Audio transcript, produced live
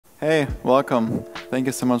Hey, welcome. Thank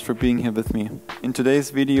you so much for being here with me. In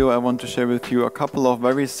today's video, I want to share with you a couple of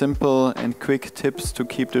very simple and quick tips to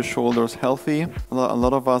keep the shoulders healthy. A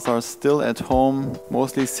lot of us are still at home,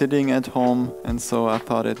 mostly sitting at home, and so I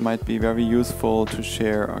thought it might be very useful to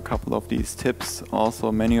share a couple of these tips.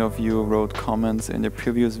 Also, many of you wrote comments in the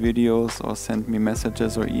previous videos or sent me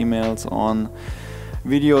messages or emails on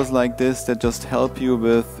videos like this that just help you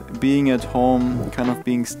with being at home, kind of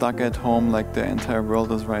being stuck at home like the entire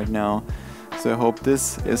world is right now. So I hope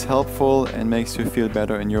this is helpful and makes you feel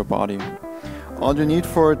better in your body. All you need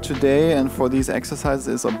for today and for these exercises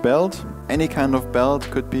is a belt. Any kind of belt,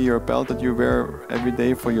 could be your belt that you wear every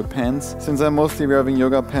day for your pants. Since I'm mostly wearing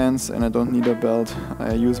yoga pants and I don't need a belt,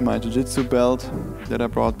 I use my jiu-jitsu belt that I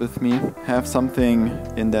brought with me. Have something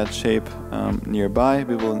in that shape nearby.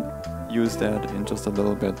 We will use that in just a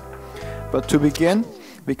little bit. But to begin,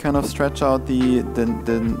 we kind of stretch out the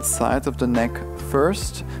sides of the neck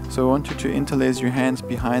first. So I want you to interlace your hands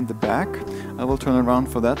behind the back. I will turn around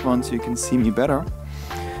for that one so you can see me better.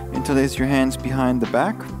 Interlace your hands behind the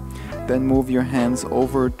back. Then move your hands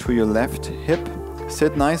over to your left hip.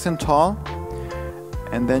 Sit nice and tall.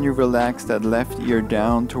 And then you relax that left ear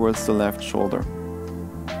down towards the left shoulder.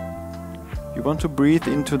 You want to breathe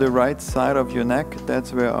into the right side of your neck.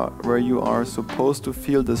 That's where you are supposed to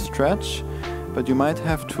feel the stretch, but you might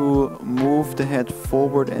have to move the head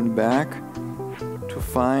forward and back to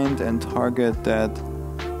find and target that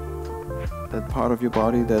part of your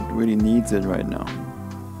body that really needs it right now.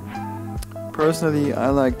 Personally, I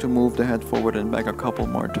like to move the head forward and back a couple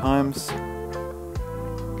more times.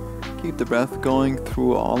 Keep the breath going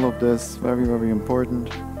through all of this, very, very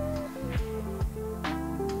important.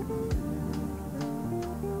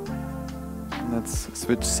 Let's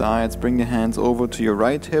switch sides. Bring the hands over to your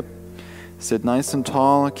right hip. Sit nice and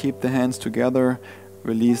tall. Keep the hands together.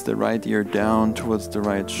 Release the right ear down towards the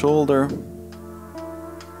right shoulder.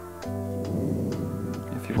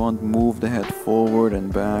 If you want, move the head forward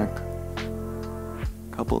and back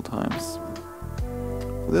a couple times.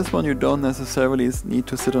 For this one, you don't necessarily need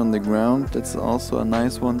to sit on the ground. That's also a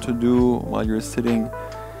nice one to do while you're sitting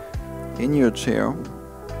in your chair.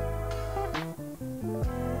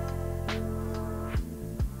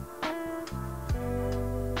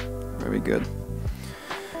 Very good.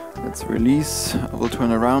 Let's release. I will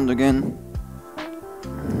turn around again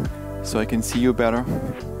so I can see you better.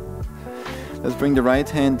 Let's bring the right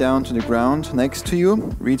hand down to the ground next to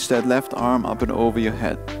you. Reach that left arm up and over your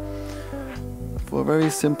head. For a very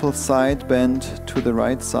simple side bend to the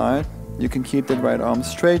right side. You can keep that right arm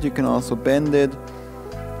straight. You can also bend it.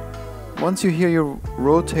 Once you hear you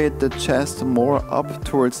rotate the chest more up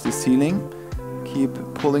towards the ceiling, keep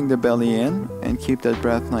pulling the belly in and keep that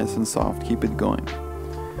breath nice and soft. Keep it going.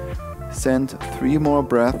 Send 3 more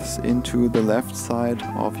breaths into the left side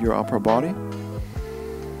of your upper body.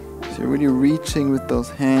 So you're really reaching with those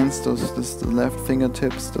hands, the left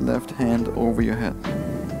fingertips, the left hand over your head.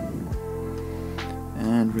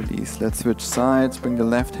 And release. Let's switch sides. Bring the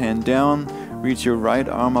left hand down. Reach your right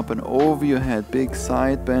arm up and over your head. Big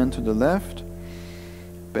side bend to the left.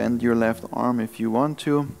 Bend your left arm if you want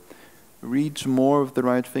to. Reach more with the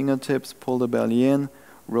right fingertips, pull the belly in,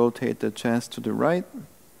 rotate the chest to the right,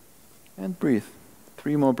 and breathe.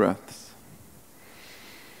 3 more breaths.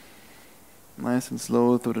 Nice and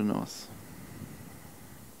slow through the nose.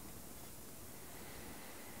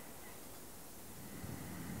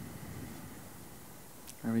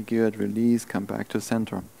 Very good. Release, come back to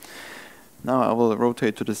center. Now I will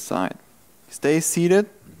rotate to the side. Stay seated.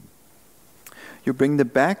 You bring the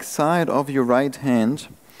back side of your right hand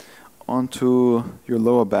onto your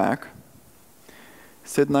lower back.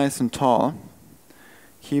 Sit nice and tall.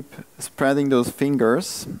 Keep spreading those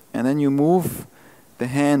fingers, and then you move the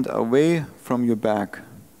hand away from your back,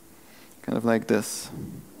 kind of like this,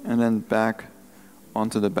 and then back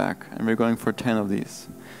onto the back. And we're going for 10 of these.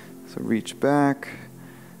 So reach back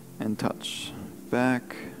and touch,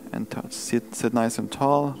 back and touch. Sit nice and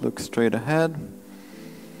tall, look straight ahead.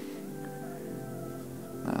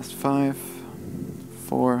 Last 5,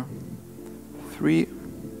 4, 3,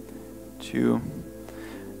 2,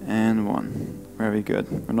 and 1. Very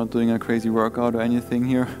good. We're not doing a crazy workout or anything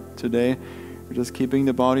here today. We're just keeping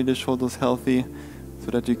the body, the shoulders healthy so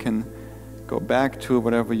that you can go back to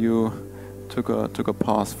whatever you took a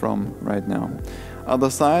pause from right now. Other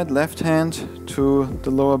side, left hand to the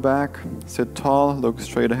lower back. Sit tall, look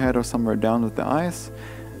straight ahead or somewhere down with the eyes.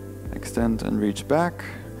 Extend and reach back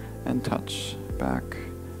and touch. Back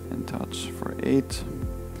and touch for 8,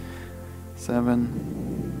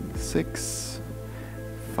 7, 6,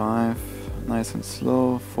 5, nice and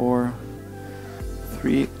slow, 4,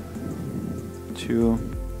 3, 2,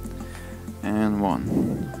 and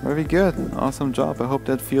 1. Very good. Awesome job. I hope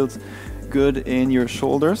that feels good in your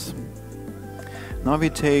shoulders. Now we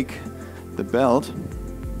take the belt.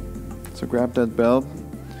 So grab that belt.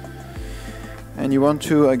 And you want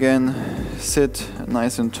to again sit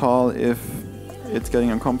nice and tall. If it's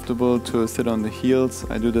getting uncomfortable to sit on the heels,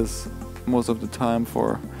 I do this most of the time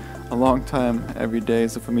for a long time every day,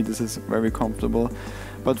 so for me this is very comfortable.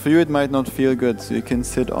 But for you it might not feel good, so you can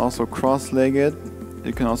sit also cross-legged.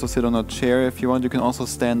 You can also sit on a chair if you want. You can also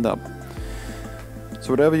stand up.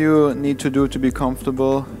 So whatever you need to do to be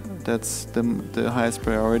comfortable, that's the highest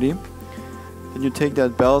priority. Then you take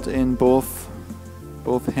that belt in both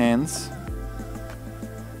hands.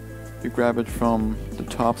 You grab it from the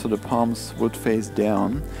top so the palms would face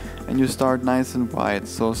down, and you start nice and wide.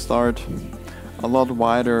 So start a lot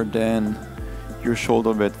wider than your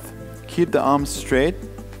shoulder width. Keep the arms straight,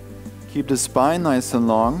 keep the spine nice and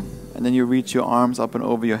long, and then you reach your arms up and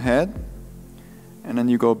over your head, and then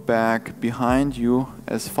you go back behind you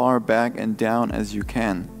as far back and down as you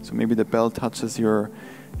can. So maybe the belt touches your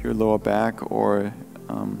lower back, or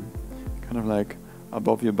kind of like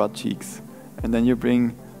above your butt cheeks. And then you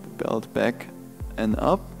bring the belt back and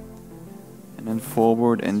up, and then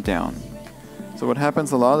forward and down. So what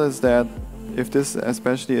happens a lot is that if this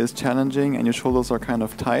especially is challenging and your shoulders are kind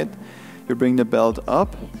of tight, you bring the belt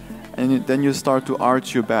up, and then you start to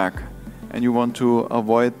arch your back. And you want to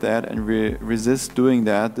avoid that and resist doing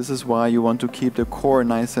that. This is why you want to keep the core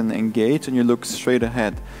nice and engaged, and you look straight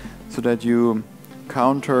ahead, so that you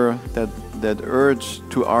counter that urge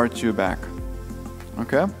to arch your back.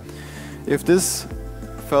 Okay? If this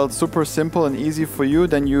felt super simple and easy for you,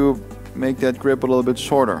 then you make that grip a little bit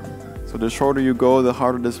shorter. So the shorter you go, the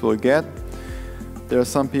harder this will get. There are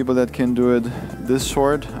some people that can do it this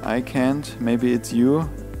short. I can't. Maybe it's you.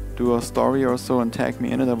 Do a story or so and tag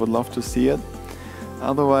me in it. I would love to see it.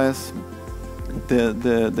 Otherwise,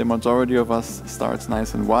 the majority of us starts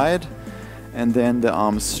nice and wide, and then the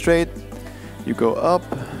arms straight. You go up,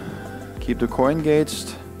 keep the core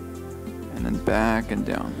engaged, and then back and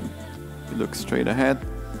down. You look straight ahead,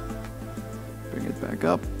 bring it back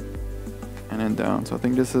up, and then down. So I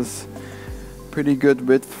think this is pretty good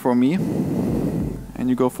width for me. And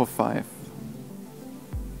you go for 5.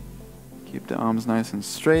 Keep the arms nice and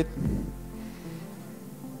straight.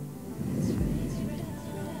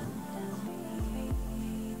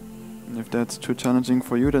 And if that's too challenging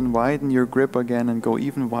for you, then widen your grip again and go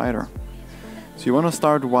even wider. So you want to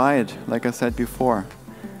start wide, like I said before.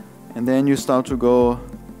 And then you start to go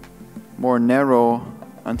more narrow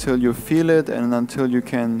until you feel it, and until you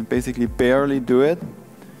can basically barely do it,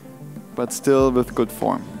 but still with good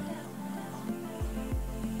form.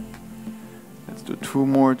 Let's do 2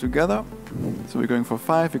 more together. So we're going for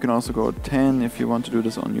 5. You can also go 10 if you want to do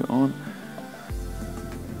this on your own.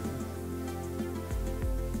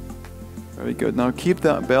 Very good. Now keep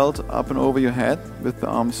the belt up and over your head with the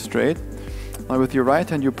arms straight. Now with your right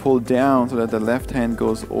hand you pull down so that the left hand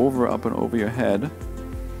goes up and over your head.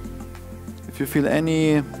 If you feel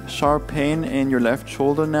any sharp pain in your left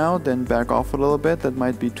shoulder now, then back off a little bit. That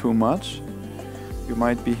might be too much. You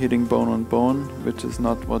might be hitting bone on bone, which is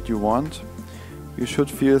not what you want. You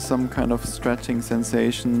should feel some kind of stretching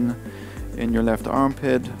sensation in your left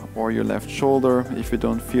armpit or your left shoulder. If you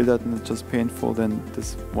don't feel that and it's just painful, then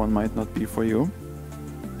this one might not be for you.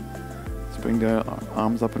 Let's bring the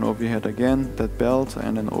arms up and over your head again, that belt,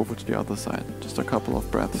 and then over to the other side. Just a couple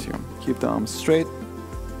of breaths here. Keep the arms straight.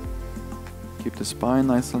 Keep the spine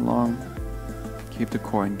nice and long. Keep the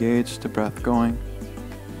core engaged, the breath going.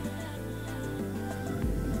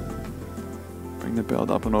 Bring the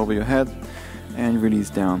belt up and over your head. And release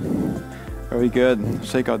down. Very good.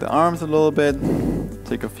 Shake out the arms a little bit.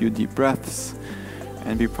 Take a few deep breaths.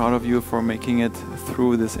 And be proud of you for making it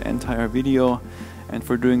through this entire video and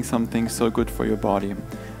for doing something so good for your body.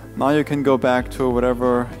 Now you can go back to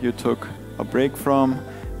whatever you took a break from.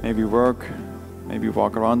 Maybe work. Maybe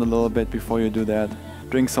walk around a little bit before you do that.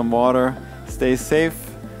 Drink some water. Stay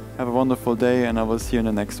safe. Have a wonderful day, and I will see you in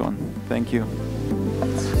the next one. Thank you.